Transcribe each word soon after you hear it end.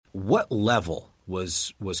What level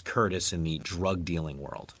was Curtis in the drug dealing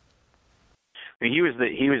world? I mean, he was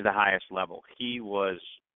the highest level. He was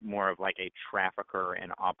more of like a trafficker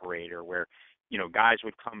and operator, where guys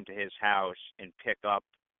would come to his house and pick up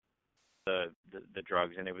the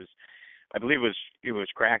drugs, and I believe it was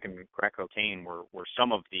crack and crack cocaine were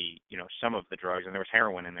some of the drugs, and there was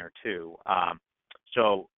heroin in there too.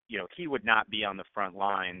 So he would not be on the front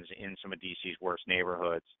lines in some of DC's worst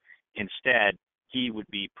neighborhoods. Instead, he would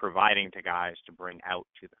be providing to guys to bring out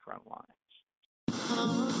to the front lines.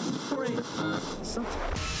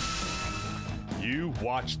 You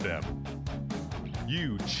watched them.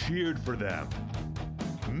 You cheered for them.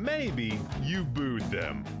 Maybe you booed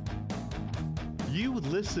them. You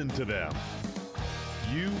listened to them.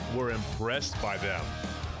 You were impressed by them.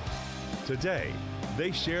 Today,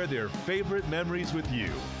 they share their favorite memories with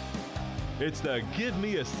you. It's the Give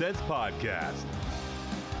Me a Sense podcast.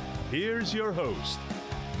 Here's your host,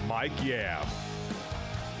 Mike Yam.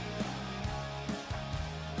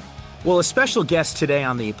 Well, a special guest today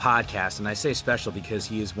on the podcast, and I say special because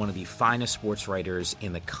he is one of the finest sports writers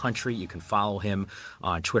in the country. You can follow him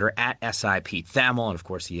on Twitter at SI Pete Thamel, and of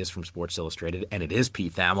course he is from Sports Illustrated, and it is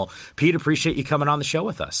Pete Thamel. Pete, appreciate you coming on the show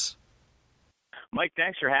with us. Mike,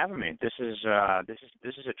 thanks for having me. This is a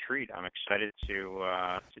treat. I'm excited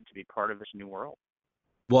to be part of this new world.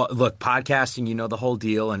 Well, look, podcasting, you know the whole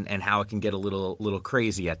deal and how it can get a little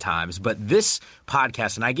crazy at times. But this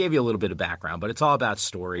podcast, and I gave you a little bit of background, but it's all about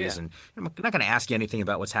stories. Yeah. And I'm not going to ask you anything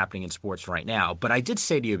about what's happening in sports right now. But I did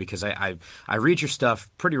say to you, because I read your stuff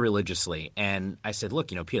pretty religiously, and I said, look,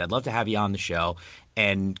 Pete, I'd love to have you on the show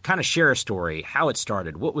and kind of share a story, how it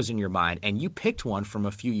started, what was in your mind. And you picked one from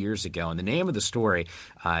a few years ago. And the name of the story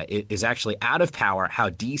is actually Out of Power, How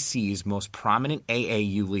DC's Most Prominent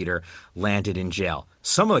AAU Leader Landed in Jail.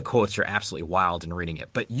 Some of the quotes are absolutely wild in reading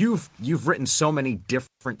it, but you've written so many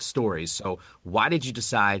different stories. So why did you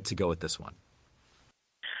decide to go with this one?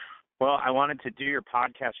 Well, I wanted to do your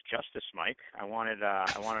podcast justice, Mike. I wanted a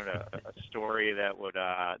story that would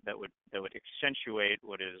accentuate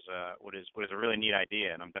what is a really neat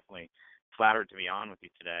idea, and I'm definitely flattered to be on with you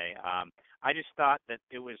today. I just thought that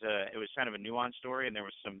it was kind of a nuanced story, and there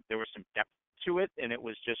was some depth to it, and it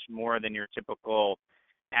was just more than your typical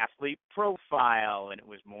athlete profile, and it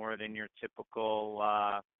was more than your typical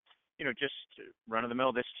just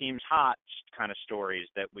run-of-the-mill, this team's hot kind of stories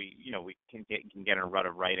that we can get in a rut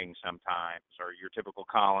of writing sometimes, or your typical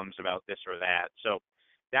columns about this or that. So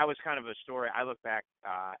that was kind of a story. I look back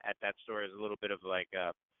at that story as a little bit of like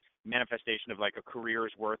a manifestation of like a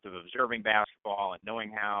career's worth of observing basketball and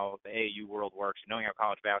knowing how the AAU world works, and knowing how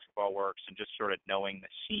college basketball works, and just sort of knowing the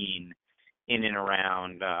scene in and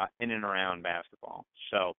around basketball.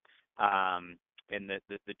 So, and the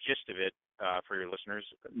gist of it, for your listeners,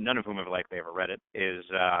 none of whom have likely ever read it, is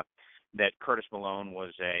that Curtis Malone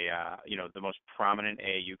was the most prominent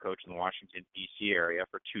AAU coach in the Washington, D.C. area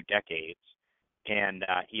for 2 decades. And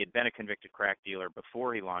he had been a convicted crack dealer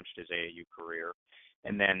before he launched his AAU career.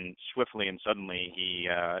 And then swiftly and suddenly he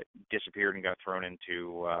disappeared and got thrown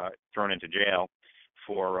into jail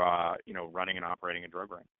for running and operating a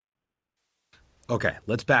drug ring. Okay,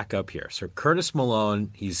 let's back up here. So Curtis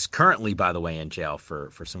Malone, he's currently, by the way, in jail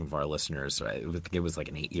for some of our listeners. I think it was like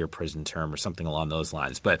an 8-year prison term or something along those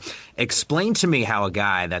lines. But explain to me how a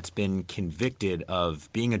guy that's been convicted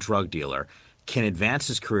of being a drug dealer can advance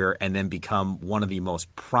his career and then become one of the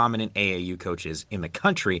most prominent AAU coaches in the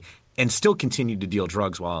country and still continue to deal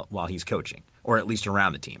drugs while he's coaching, or at least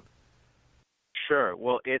around the team. Sure.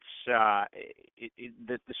 Well, it's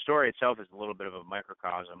the story itself is a little bit of a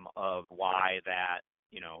microcosm of why that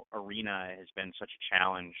arena has been such a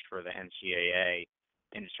challenge for the NCAA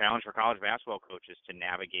and a challenge for college basketball coaches to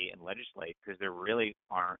navigate and legislate, because there really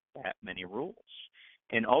aren't that many rules.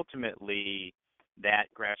 And ultimately, that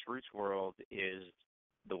grassroots world is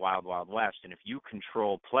the wild, wild west. And if you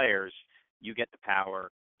control players, you get the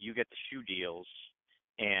power, you get the shoe deals,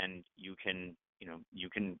 and you can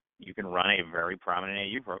run a very prominent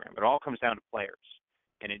AAU program. It all comes down to players,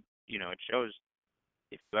 and it shows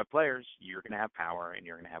if you have players, you're going to have power and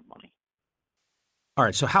you're going to have money. All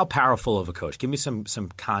right. So, how powerful of a coach? Give me some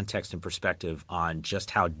context and perspective on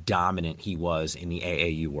just how dominant he was in the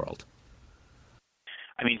AAU world.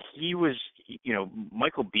 I mean, he was,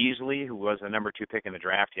 Michael Beasley, who was the number 2 pick in the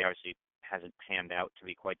draft. He obviously hasn't panned out to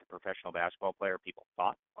be quite the professional basketball player people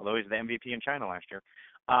thought, although he's the MVP in China last year.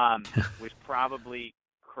 Was probably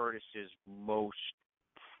Curtis's most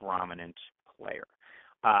prominent player.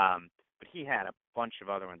 But he had a bunch of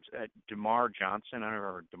other ones. DeMar Johnson, I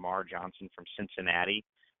remember DeMar Johnson from Cincinnati,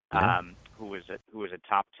 who was a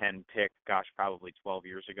top 10 pick, probably 12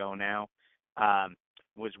 years ago now.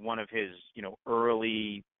 was one of his,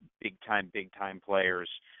 early big time players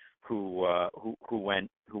who went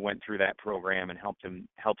through that program and helped him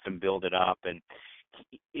build it up. And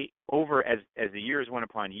as the years went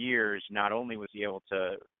upon years, not only was he able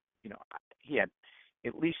to, he had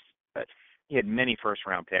at least he had many first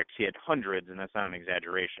round picks. He had hundreds, and that's not an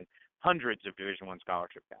exaggeration, hundreds of Division I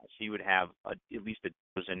scholarship guys. He would have at least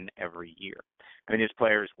a dozen every year. I mean, his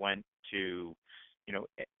players went to,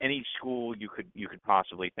 any school you could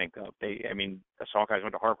possibly think of. Assault guys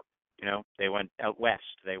went to Harvard. They went out west.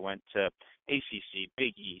 They went to ACC,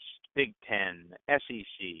 Big East, Big Ten,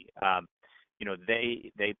 SEC.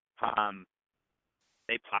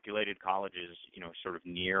 They populated colleges, sort of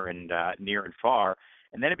near and far.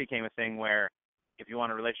 And then it became a thing where if you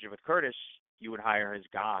want a relationship with Curtis, you would hire his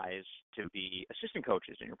guys to be assistant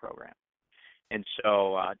coaches in your program. And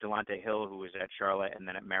so Delonte Hill, who was at Charlotte and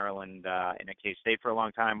then at Maryland and at K-State for a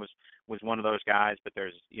long time, was one of those guys. But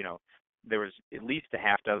there was at least a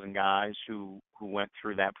half dozen guys who went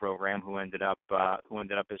through that program who ended up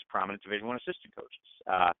as prominent Division I assistant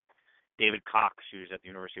coaches. David Cox, who's at the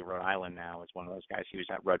University of Rhode Island now, is one of those guys. He was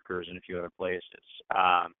at Rutgers and a few other places.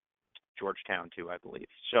 Georgetown too, I believe.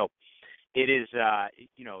 So it is, the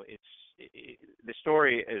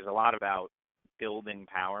story is a lot about building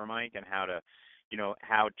power, Mike, and how to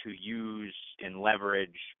use and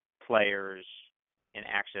leverage players and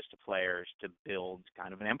access to players to build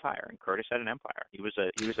kind of an empire. And Curtis had an empire. He was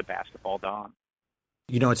a basketball don.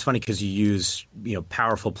 It's funny because you use,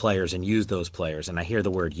 powerful players and use those players, and I hear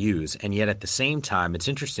the word use, and yet at the same time, it's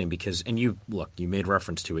interesting because, and you made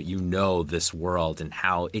reference to it, this world and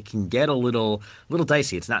how it can get a little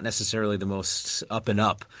dicey. It's not necessarily the most up and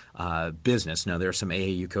up business. Now, there are some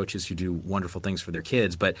AAU coaches who do wonderful things for their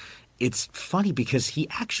kids, but it's funny because he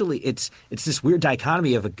actually it's this weird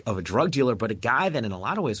dichotomy of a drug dealer, but a guy that in a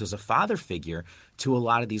lot of ways was a father figure to a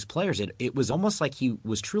lot of these players. It was almost like he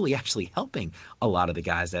was truly actually helping a lot of the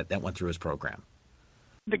guys that went through his program.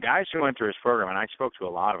 The guys who went through his program, and I spoke to a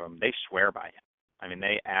lot of them, they swear by him. I mean,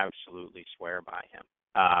 they absolutely swear by him.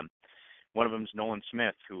 One of them is Nolan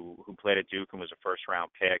Smith, who played at Duke and was a first-round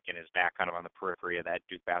pick and is back kind of on the periphery of that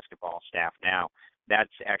Duke basketball staff now. That's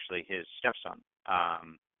actually his stepson.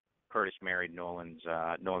 Curtis married Nolan's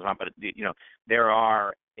mom, but there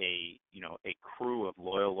are a crew of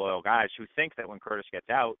loyal guys who think that when Curtis gets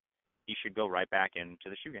out, he should go right back into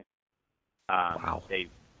the shoe game. Wow.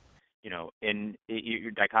 Your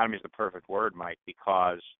dichotomy is the perfect word, Mike,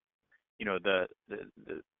 because the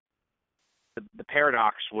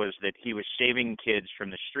paradox was that he was saving kids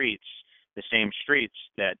from the streets, the same streets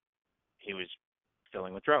that he was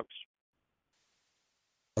filling with drugs.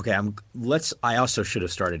 Okay, I also should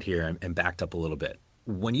have started here and backed up a little bit.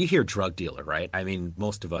 When you hear drug dealer, right? I mean,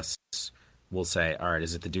 most of us will say, all right,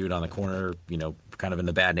 is it the dude on the corner, kind of in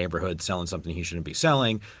the bad neighborhood selling something he shouldn't be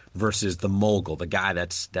selling, versus the mogul, the guy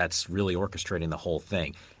that's really orchestrating the whole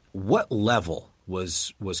thing? What level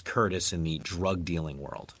was Curtis in the drug dealing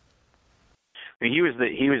world? I mean, he was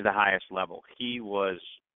the highest level. He was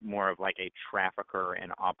more of like a trafficker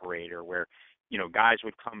and operator where, guys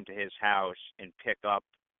would come to his house and pick up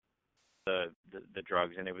the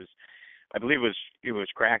drugs, and I believe it was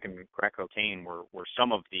crack and crack cocaine were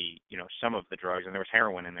some of the drugs, and there was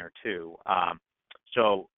heroin in there too.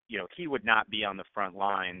 So he would not be on the front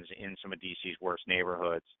lines in some of DC's worst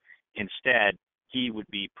neighborhoods. Instead, he would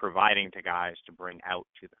be providing to guys to bring out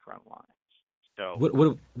to the front lines. So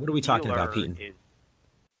what are we talking about, Pete?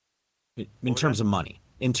 In terms of money.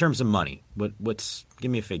 In terms of money,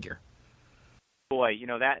 give me a figure. Boy,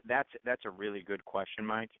 that's a really good question,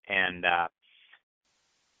 Mike. And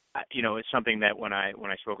it's something that when I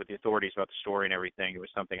spoke with the authorities about the story and everything, it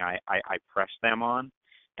was something I pressed them on.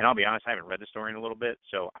 And I'll be honest, I haven't read the story in a little bit,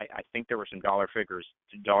 so I think there were some dollar figures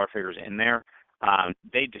in there.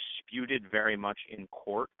 They disputed very much in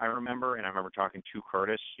court, I remember, and I remember talking to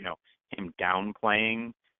Curtis, him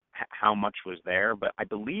downplaying how much was there. But I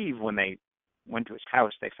believe when they went to his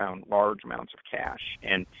house, they found large amounts of cash.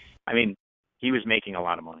 And, I mean, he was making a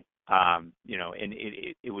lot of money, and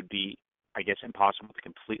it would be, I guess, impossible to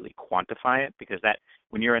completely quantify it, because that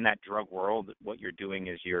when you're in that drug world, what you're doing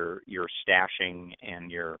is you're stashing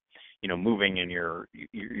and you're moving and you're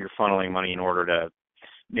funneling money in order to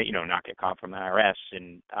not get caught from the IRS.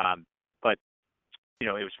 And but it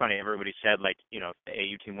was funny. Everybody said, like, if the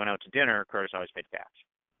AU team went out to dinner, Curtis always paid cash.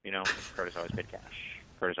 Curtis always paid cash.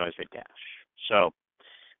 Curtis always paid cash. So,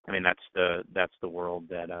 I mean, that's the world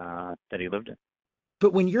that he lived in.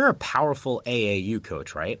 But when you're a powerful AAU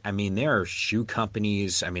coach, right? I mean, there are shoe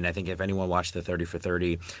companies. I mean, I think if anyone watched the 30 for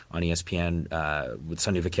 30 on ESPN with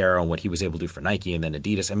Sonny Vaccaro and what he was able to do for Nike and then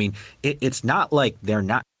Adidas, I mean, it's not like they're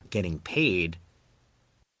not getting paid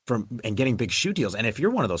from and getting big shoe deals. And if you're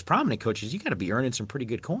one of those prominent coaches, you got to be earning some pretty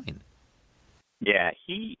good coin. Yeah,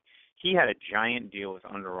 he had a giant deal with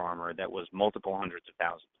Under Armour that was multiple hundreds of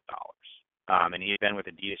thousands of dollars, and he had been with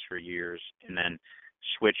Adidas for years, and then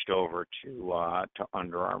switched over to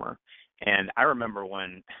Under Armour. And I remember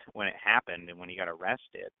when it happened and when he got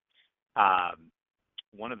arrested,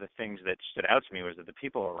 one of the things that stood out to me was that the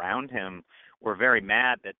people around him were very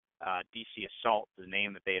mad that DC Assault, the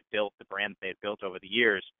name that they had built, the brand that they had built over the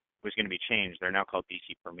years, was going to be changed. They're now called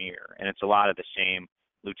DC Premier, and it's a lot of the same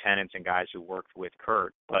lieutenants and guys who worked with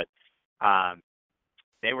Kurt, but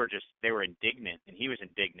they were indignant, and he was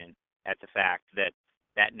indignant at the fact that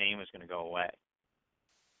that name was going to go away.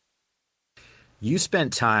 You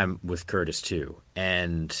spent time with Curtis too,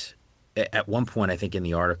 and at one point, I think in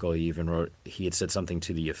the article he even wrote, he had said something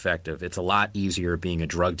to the effect of, "It's a lot easier being a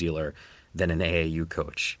drug dealer than an AAU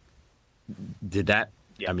coach." Did that?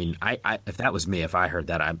 Yes. I mean, I if that was me, if I heard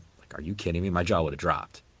that, I'm like, "Are you kidding me?" My jaw would have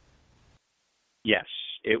dropped. Yes,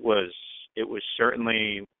 it was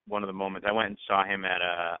certainly one of the moments. I went and saw him at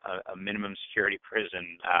a minimum security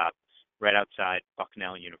prison right outside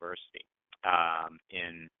Bucknell University.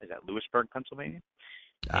 Is that Lewisburg, Pennsylvania?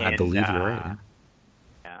 I believe you're right.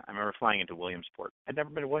 Yeah, I remember flying into Williamsport. I'd never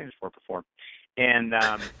been to Williamsport before, and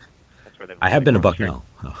that's where they. I have been to Bucknell.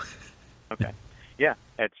 Oh. Okay, yeah,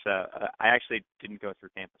 it's. I actually didn't go through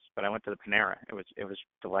campus, but I went to the Panera. It was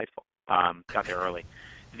delightful. Got there early.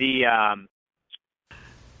 It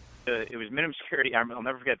was minimum security. I'll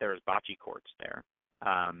never forget there was bocce courts there.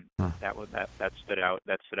 That stood out.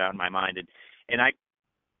 That stood out in my mind, and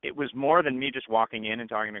it was more than me just walking in and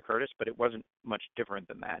talking to Curtis, but it wasn't much different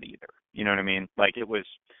than that either. You know what I mean? Like I was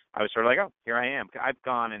sort of like, oh, here I am. I've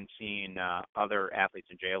gone and seen other athletes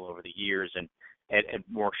in jail over the years, and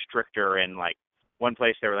more stricter. And like one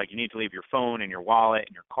place they were like, you need to leave your phone and your wallet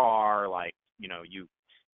in your car. Like, you know, you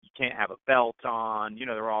can't have a belt on. You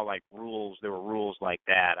know, there were all like rules. There were rules like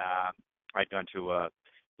that. I'd gone to I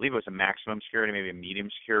believe it was a maximum security, maybe a medium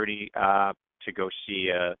security, to go see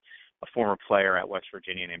a former player at West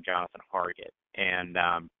Virginia named Jonathan Hargett. And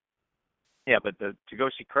but to go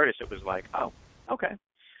see Curtis, it was like, oh, okay.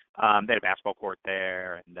 They had a basketball court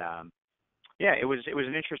there, and it was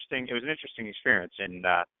an interesting experience. And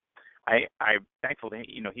I'm thankful that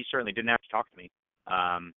he certainly didn't have to talk to me.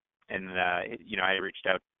 I reached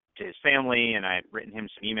out to his family, and I had written him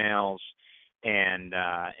some emails, and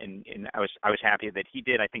I was happy that he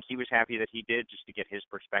did. I think he was happy that he did, just to get his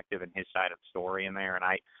perspective and his side of the story in there. And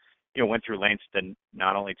I went through lengths to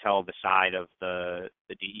not only tell the side of the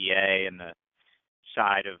DEA and the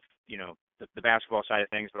side of the basketball side of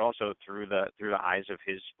things, but also through the eyes of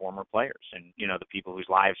his former players and the people whose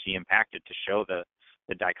lives he impacted, to show the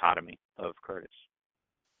dichotomy of Curtis.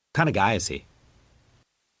 What kind of guy is he?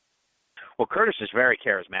 Well, Curtis is very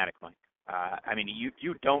charismatic, Mike. I mean,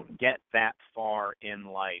 you don't get that far in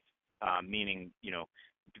life, meaning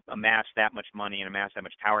amass that much money and amass that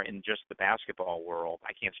much power in just the basketball world.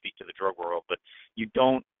 I can't speak to the drug world, but you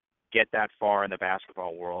don't get that far in the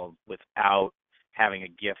basketball world without having a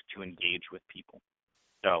gift to engage with people.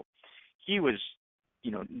 So he was,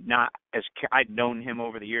 not as I'd known him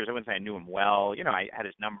over the years. I wouldn't say I knew him well. I had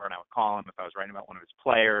his number and I would call him if I was writing about one of his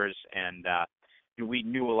players, and we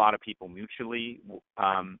knew a lot of people mutually,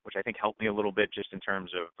 which I think helped me a little bit just in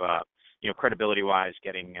terms of credibility-wise,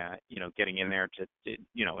 getting in there to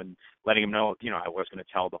and letting him know, I was going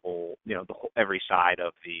to tell the whole, every side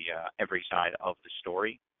of the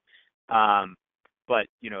story. But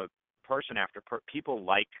person after people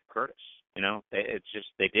like Curtis, it's just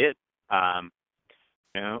they did.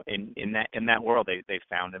 In that world, they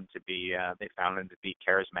found him to be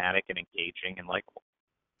charismatic and engaging and likable.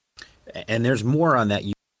 And there's more on that.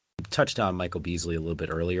 You touched on Michael Beasley a little bit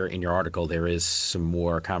earlier. In your article, there is some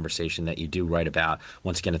more conversation that you do write about.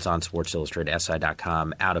 Once again, it's on Sports Illustrated,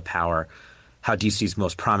 SI.com, Out of Power, how DC's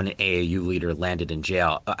most prominent AAU leader landed in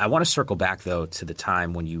jail. I want to circle back, though, to the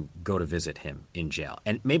time when you go to visit him in jail.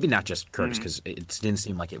 And maybe not just Curtis, because it didn't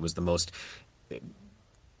seem like it was the most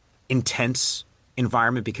intense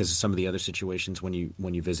environment because of some of the other situations when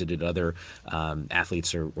you visited other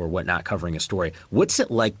athletes or whatnot covering a story. What's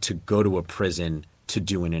it like to go to a prison to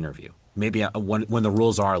do an interview? Maybe when the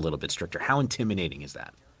rules are a little bit stricter. How intimidating is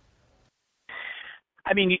that?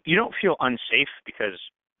 I mean, you don't feel unsafe because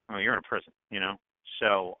you're in a prison,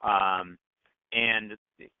 So, and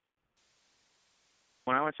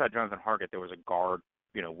when I went to Jonathan Hargett, there was a guard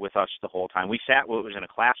with us the whole time. It was in a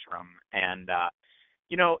classroom, and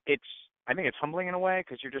I think it's humbling in a way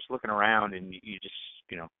because you're just looking around and you just,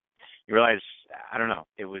 you realize, I don't know,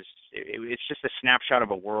 it's just a snapshot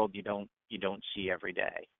of a world you don't see every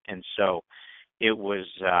day. And so it was,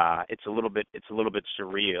 it's a little bit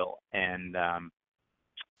surreal. And,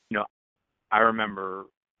 I remember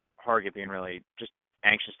Hargett being really just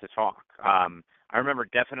anxious to talk. I remember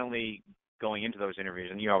definitely going into those interviews,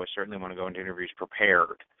 and you always certainly want to go into interviews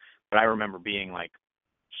prepared, but I remember being like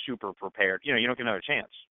super prepared. You don't get another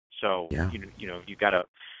chance. So, Yeah.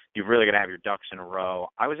 You've really got to have your ducks in a row.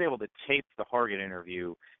 I was able to tape the Hargett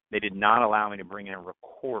interview. They did not allow me to bring in a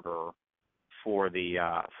recorder for the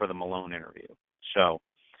Malone interview. So,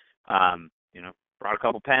 brought a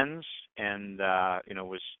couple pens and,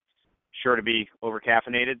 was sure to be over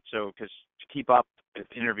caffeinated. So, because to keep up an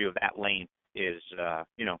interview of that length is,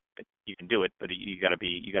 you can do it, but you got to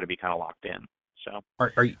be kind of locked in. So,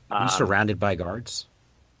 Are you surrounded by guards?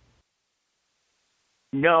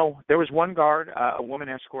 No, there was one guard. A woman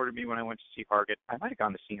escorted me when I went to see Hargett. I might have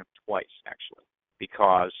gone to see him twice, actually,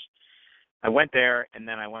 because I went there and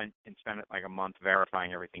then I went and spent like a month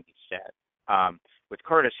verifying everything he said. With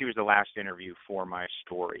Curtis, he was the last interview for my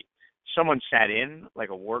story. Someone sat in, like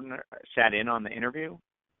a warden sat in on the interview,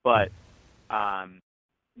 but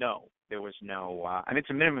no, there was no. It's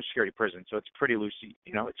a minimum security prison, so it's pretty loose.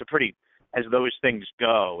 It's a pretty, as those things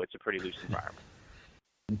go, it's a pretty loose environment.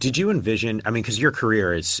 Did you envision, because your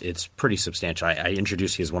career it's pretty substantial. I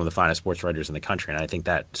introduced you as one of the finest sports writers in the country, and I think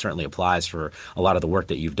that certainly applies for a lot of the work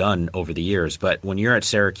that you've done over the years. But when you're at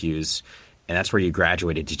Syracuse, and that's where you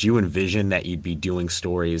graduated, did you envision that you'd be doing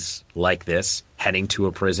stories like this, heading to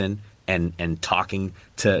a prison and talking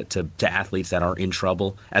to athletes that are in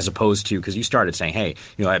trouble, as opposed to, because you started saying, hey,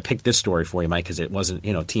 I picked this story for you, Mike, because it wasn't,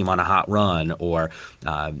 team on a hot run or,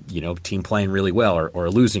 team playing really well or a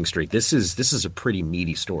losing streak. This is a pretty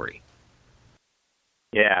meaty story.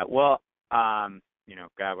 Yeah, well, God,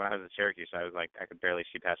 when I was at Syracuse, I was like, I could barely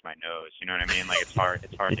see past my nose. You know what I mean? Like, it's hard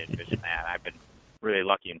to envision that. I've been really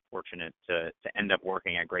lucky and fortunate to end up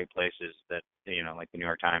working at great places that, like the New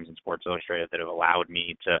York Times and Sports Illustrated, that have allowed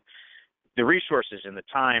me the resources and the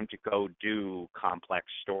time to go do complex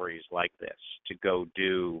stories like this, to go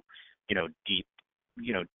do, deep,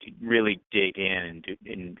 really dig in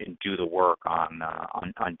and do the work on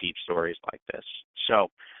deep stories like this. So,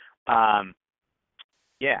 I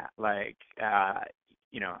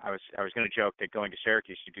was going to joke that going to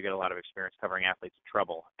Syracuse, you do get a lot of experience covering athletes in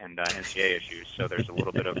trouble and NCAA issues. So there's a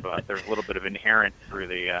little bit of inherent through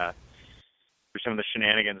some of the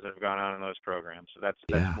shenanigans that have gone on in those programs. So that's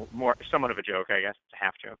more somewhat of a joke, I guess. It's a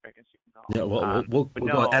half joke, I guess you can call it.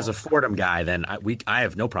 Yeah, well, as a Fordham guy, then I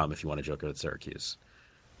have no problem if you want to joke at Syracuse.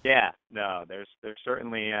 Yeah, no, there's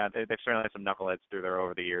certainly they've certainly had some knuckleheads through there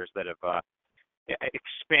over the years that have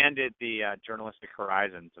expanded the journalistic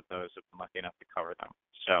horizons of those who've been lucky enough to cover them.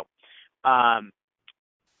 So,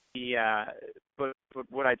 but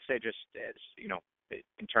what I'd say just is,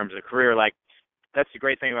 in terms of career, like, that's the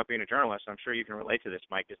great thing about being a journalist. I'm sure you can relate to this,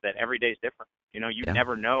 Mike, is that every day is different. You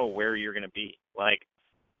never know where you're going to be. Like,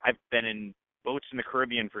 I've been in boats in the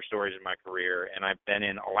Caribbean for stories in my career, and I've been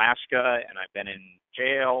in Alaska, and I've been in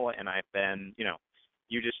jail, and I've been,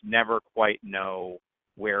 you just never quite know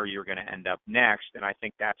where you're going to end up next. And I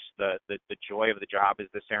think that's the joy of the job, is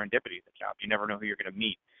the serendipity of the job. You never know who you're going to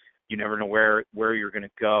meet. You never know where you're going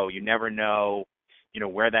to go. You never know,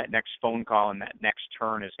 where that next phone call and that next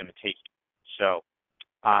turn is going to take you. So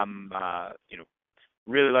I'm,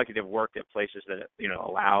 really lucky to have worked at places that,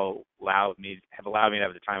 allowed me to have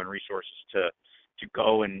the time and resources to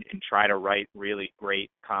go and try to write really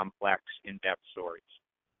great, complex, in-depth stories.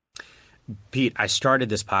 Pete, I started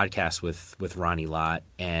this podcast with Ronnie Lott,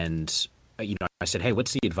 and I said, hey,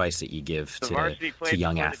 what's the advice that you give to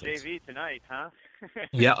young athletes? The JV tonight, huh?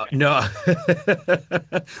 Yeah, no.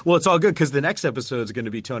 Well, it's all good because the next episode is going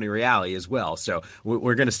to be Tony Reale as well. So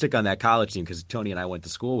we're going to stick on that college team because Tony and I went to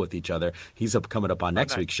school with each other. He's coming up on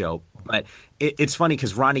next week's show. But it's funny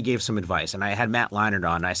because Ronnie gave some advice, and I had Matt Leinart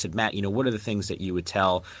on, and I said, Matt, what are the things that you would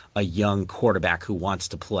tell a young quarterback who wants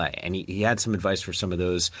to play? And he had some advice for some of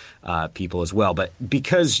those people as well. But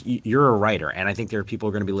because you're a writer, and I think there are people who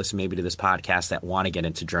are going to be listening maybe to this podcast that want to get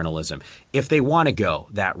into journalism, if they want to go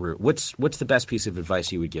that route, what's the best piece of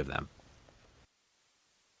advice you would give them?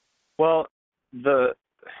 Well,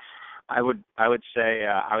 I would say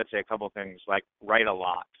a couple of things, like write a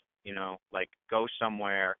lot, like go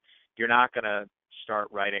somewhere. You're not going to start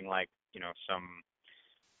writing like, some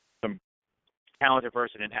talented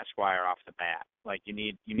person in Esquire off the bat. Like you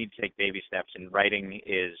need to take baby steps, and writing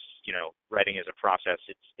is a process.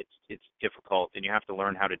 It's difficult. and you have to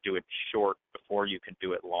learn how to do it short before you can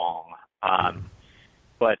do it long.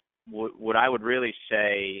 But what I would really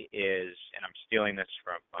say is, and I'm stealing this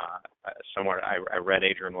from somewhere, I read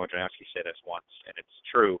Adrian Wojnarowski say this once, and it's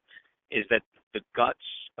true, is that the guts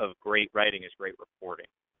of great writing is great reporting.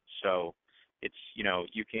 So it's,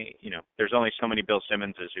 there's only so many Bill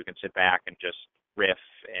Simmonses who can sit back and just riff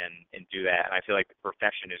and do that. And I feel like the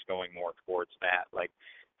profession is going more towards that. Like,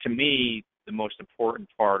 to me, the most important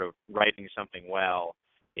part of writing something well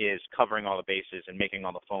is covering all the bases and making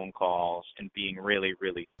all the phone calls and being really,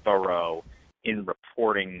 really thorough in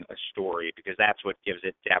reporting a story, because that's what gives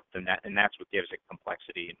it depth, and that's what gives it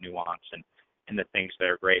complexity and nuance and the things that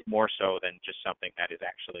are great, more so than just something that is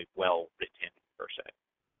actually well written per se.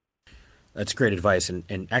 That's great advice.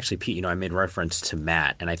 And actually, Pete, I made reference to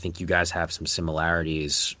Matt, and I think you guys have some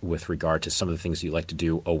similarities with regard to some of the things you like to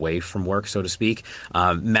do away from work, so to speak.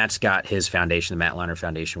 Matt's got his foundation, the Matt Liner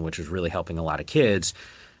Foundation, which is really helping a lot of kids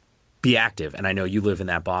be active. And I know you live in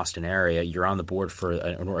that Boston area. You're on the board for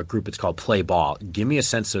a group that's called Play Ball. Give me a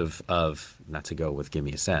sense of not to go with give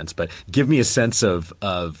me a sense, but give me a sense of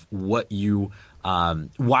what you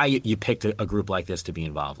why you picked a group like this to be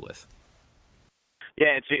involved with.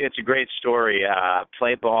 Yeah, it's a great story.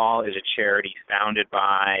 Play Ball is a charity founded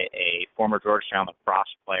by a former Georgetown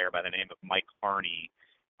lacrosse player by the name of Mike Harney.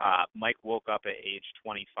 Mike woke up at age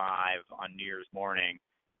 25 on New Year's morning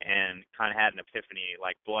and kind of had an epiphany,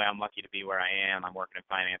 like, boy, I'm lucky to be where I am. I'm working in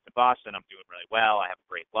finance in Boston. I'm doing really well. I have a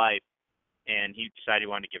great life. And he decided he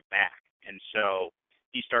wanted to give back. And so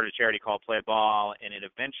he started a charity called Play Ball, and it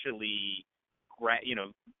eventually,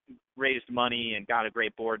 raised money and got a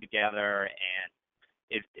great board together. And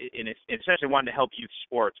it essentially wanted to help youth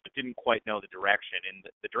sports, but didn't quite know the direction. And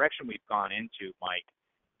the direction we've gone into, Mike,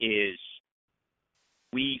 is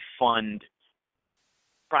we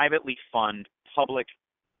privately fund public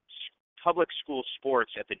school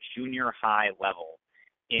sports at the junior high level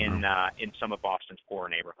in some of Boston's poor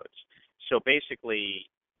neighborhoods. So basically,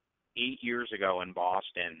 8 years ago in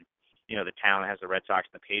Boston, the town that has the Red Sox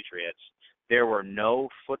and the Patriots, there were no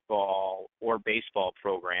football or baseball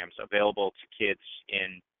programs available to kids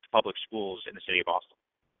in public schools in the city of Boston.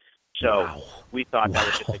 So we thought that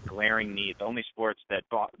was just a glaring need. The only sports that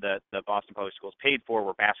the Boston Public Schools paid for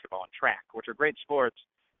were basketball and track, which are great sports,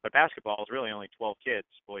 but basketball is really only 12 kids,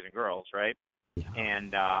 boys and girls, right? Yeah.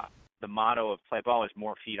 And the motto of Play Ball is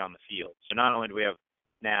more feet on the field. So not only do we have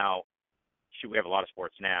we have a lot of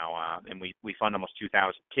sports now, and we fund almost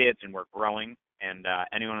 2,000 kids, and we're growing. And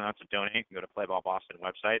anyone who wants to donate can go to Play Ball Boston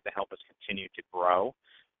website to help us continue to grow.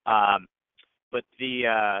 But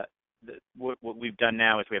what we've done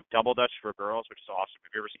now is we have Double Dutch for girls, which is awesome.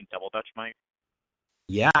 Have you ever seen Double Dutch, Mike?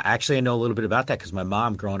 Yeah, actually, I know a little bit about that because my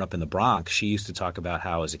mom, growing up in the Bronx, she used to talk about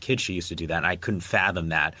how as a kid she used to do that, and I couldn't fathom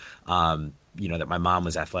that. That my mom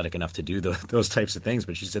was athletic enough to do those types of things,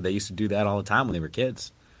 but she said they used to do that all the time when they were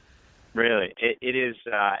kids. Really, it is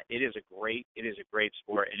a great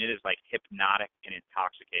sport, and it is like hypnotic and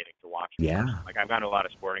intoxicating to watch. Yeah, like I've gone to a lot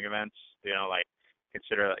of sporting events.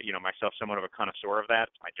 Consider myself somewhat of a connoisseur of that.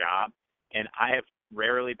 It's my job, and I have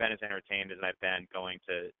rarely been as entertained as I've been going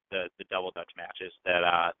to the Double Dutch matches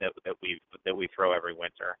that we throw every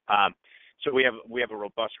winter. So we have a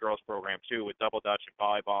robust girls program too, with Double Dutch and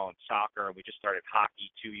volleyball and soccer, and we just started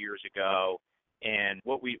hockey 2 years ago. And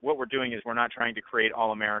what we're doing is we're not trying to create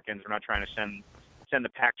All-Americans. We're not trying to send the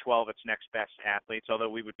Pac-12 its next best athletes, although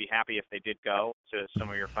we would be happy if they did go to some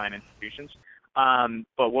of your fine institutions.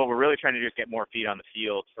 But what we're really trying to do is get more feet on the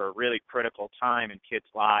field for a really critical time in kids'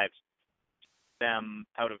 lives, them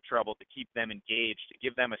out of trouble, to keep them engaged, to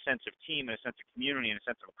give them a sense of team and a sense of community and a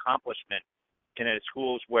sense of accomplishment. And at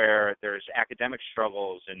schools where there's academic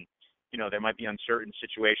struggles and there might be uncertain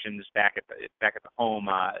situations back at the home.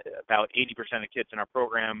 About 80% of kids in our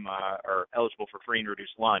program are eligible for free and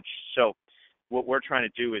reduced lunch. So what we're trying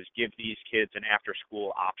to do is give these kids an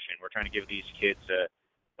after-school option. We're trying to give these kids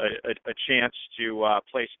a chance to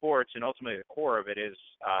play sports, and ultimately the core of it is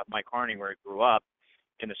Mike Harney, where he grew up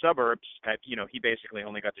in the suburbs. He basically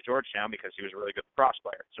only got to Georgetown because he was a really good lacrosse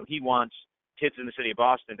player. So he wants kids in the city of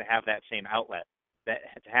Boston to have that same outlet, to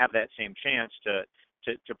have that same chance to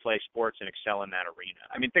play sports and excel in that arena.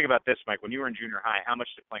 I mean, think about this, Mike. When you were in junior high, how much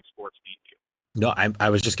did playing sports mean to you? No, I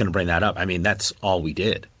was just going to bring that up. I mean, that's all we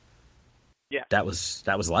did. Yeah. That was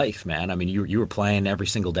life, man. I mean, you were playing every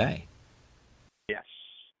single day. Yes.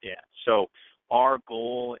 Yeah. So our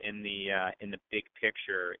goal in the big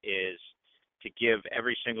picture is to give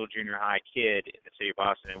every single junior high kid in the city of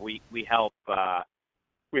Boston, and we help about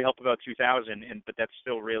 2,000, but that's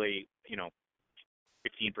still really,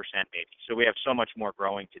 15% maybe. So we have so much more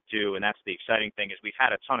growing to do, and that's the exciting thing is we've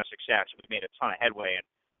had a ton of success. We've made a ton of headway, and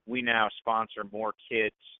we now sponsor more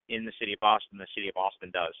kids in the city of Boston than the city of Boston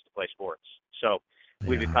does to play sports. So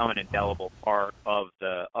we've become an indelible part of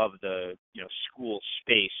the school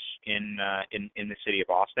space in the city of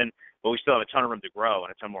Boston. But we still have a ton of room to grow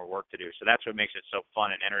and a ton more work to do. So that's what makes it so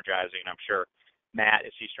fun and energizing. And I'm sure Matt,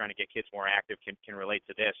 as he's trying to get kids more active, can relate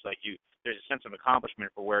to this. Like there's a sense of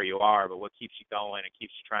accomplishment for where you are, but what keeps you going and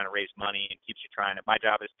keeps you trying to raise money and keeps you trying to. My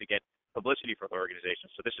job is to get publicity for the organization.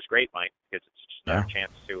 So this is great, Mike, because it's just another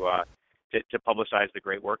chance to publicize the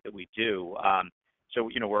great work that we do. So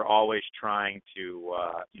we're always trying to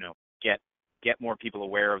get more people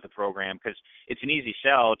aware of the program because it's an easy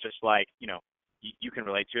sell. Just like you can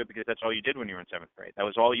relate to it because that's all you did when you were in 7th grade. That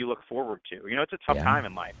was all you look forward to. It's a tough time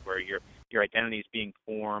in life where your identity is being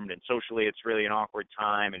formed, and socially it's really an awkward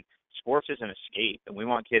time. And sports is an escape, and we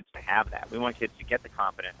want kids to have that. We want kids to get the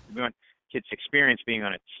confidence. We want kids to experience being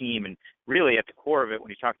on a team. And really, at the core of it, when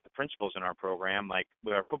you talk to the principals in our program, like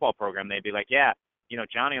with our football program, they'd be like, "Yeah,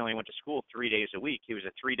 Johnny only went to school 3 days a week. He was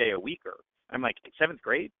a 3-day-a-weeker." I'm like, 7th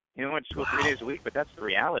grade? He only went to school 3 days a week, but that's the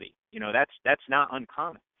reality. That's not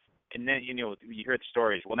uncommon. And then, you hear the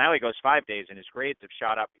stories. Well, now he goes 5 days, and his grades have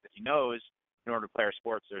shot up because he knows in order to play our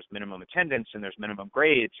sports, there's minimum attendance and there's minimum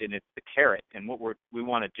grades, and it's the carrot. And what we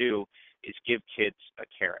want to do is give kids a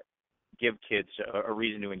carrot, give kids a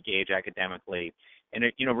reason to engage academically, and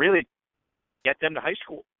really get them to high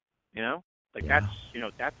school. That's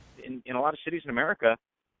in a lot of cities in America,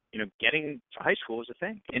 getting to high school is a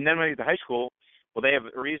thing. And then when you get to high school, well, they have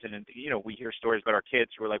a reason. And we hear stories about our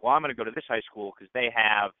kids who are like, well, I'm going to go to this high school because they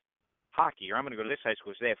have hockey, or I'm going to go to this high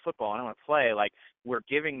school because they have football and I want to play. Like, we're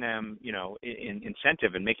giving them,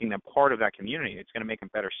 incentive and making them part of that community. It's going to make them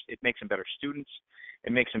better. It makes them better students.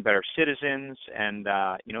 It makes them better citizens. And,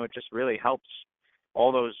 it just really helps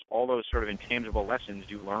all those sort of intangible lessons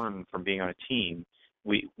you learn from being on a team.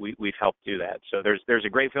 We've helped do that. So there's a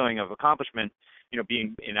great feeling of accomplishment,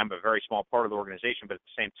 and I'm a very small part of the organization, but at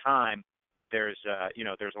the same time, there's a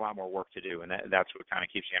lot more work to do, and that's what kind of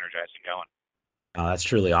keeps you energized and going. That's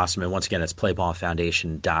truly awesome. And once again, it's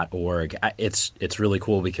playballfoundation.org. It's really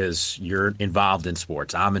cool because you're involved in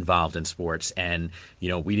sports. I'm involved in sports. And,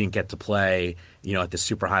 we didn't get to play, at the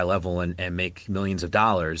super high level and make millions of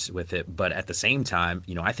dollars with it. But at the same time,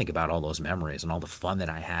 I think about all those memories and all the fun that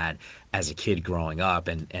I had as a kid growing up,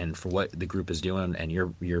 and for what the group is doing, and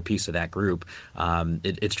you're a piece of that group.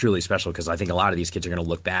 It's truly special because I think a lot of these kids are going to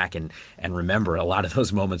look back and remember a lot of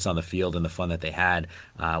those moments on the field and the fun that they had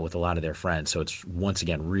with a lot of their friends. So it's once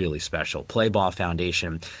again really special.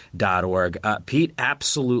 Playballfoundation.org. Pete,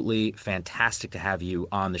 absolutely fantastic to have you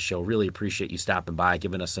on the show. Really appreciate you stopping by,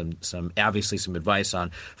 giving us some advice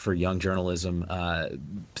for young journalism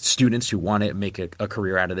students who want to make a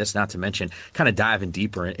career out of this. Not to mention, kind of diving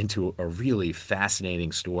deeper into a really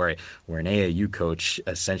fascinating story where an AAU coach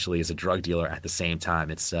essentially is a drug dealer at the same time.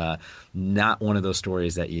 It's not one of those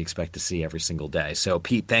stories that you expect to see every single day. So,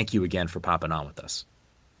 Pete, thank you again for popping on with us.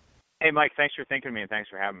 Hey, Mike, thanks for thinking of me and thanks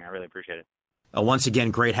for having me. I really appreciate it. Once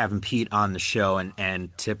again, great having Pete on the show,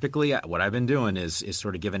 and typically what I've been doing is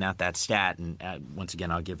sort of giving out that stat, and once again,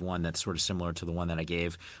 I'll give one that's sort of similar to the one that I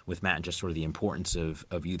gave with Matt, and just sort of the importance of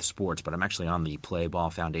youth sports. But I'm actually on the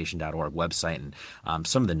playballfoundation.org website, and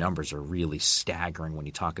some of the numbers are really staggering when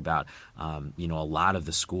you talk about a lot of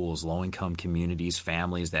the schools, low-income communities,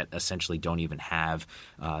 families that essentially don't even have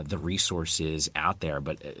the resources out there.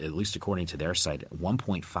 But at least according to their site,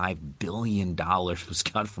 $1.5 billion was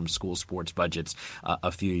cut from school sports budgets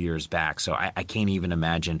a few years back. So I can't even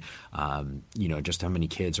imagine, just how many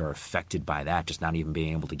kids are affected by that, just not even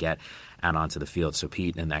being able to get out onto the field. So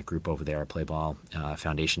Pete and that group over there at Play Ball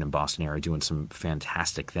Foundation in Boston area are doing some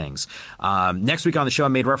fantastic things. Next week on the show, I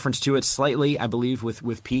made reference to it slightly, I believe,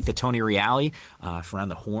 with Pete, that Tony Reale from Around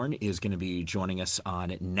the Horn is going to be joining us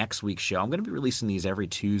on next week's show. I'm going to be releasing these every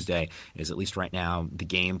Tuesday, is at least right now the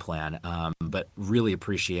game plan. But really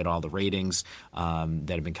appreciate all the ratings that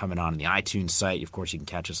have been coming on the iTunes site. Of course, you can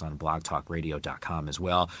catch us on blogtalkradio.com as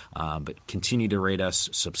well. But continue to rate us,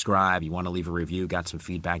 subscribe. You want to leave a review, got some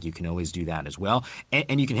feedback, you can always do that as well.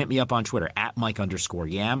 And you can hit me up on Twitter at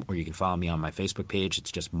Mike_Yam, or you can follow me on my Facebook page.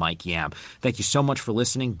 It's just Mike Yam. Thank you so much for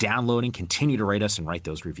listening, downloading. Continue to rate us and write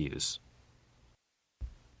those reviews.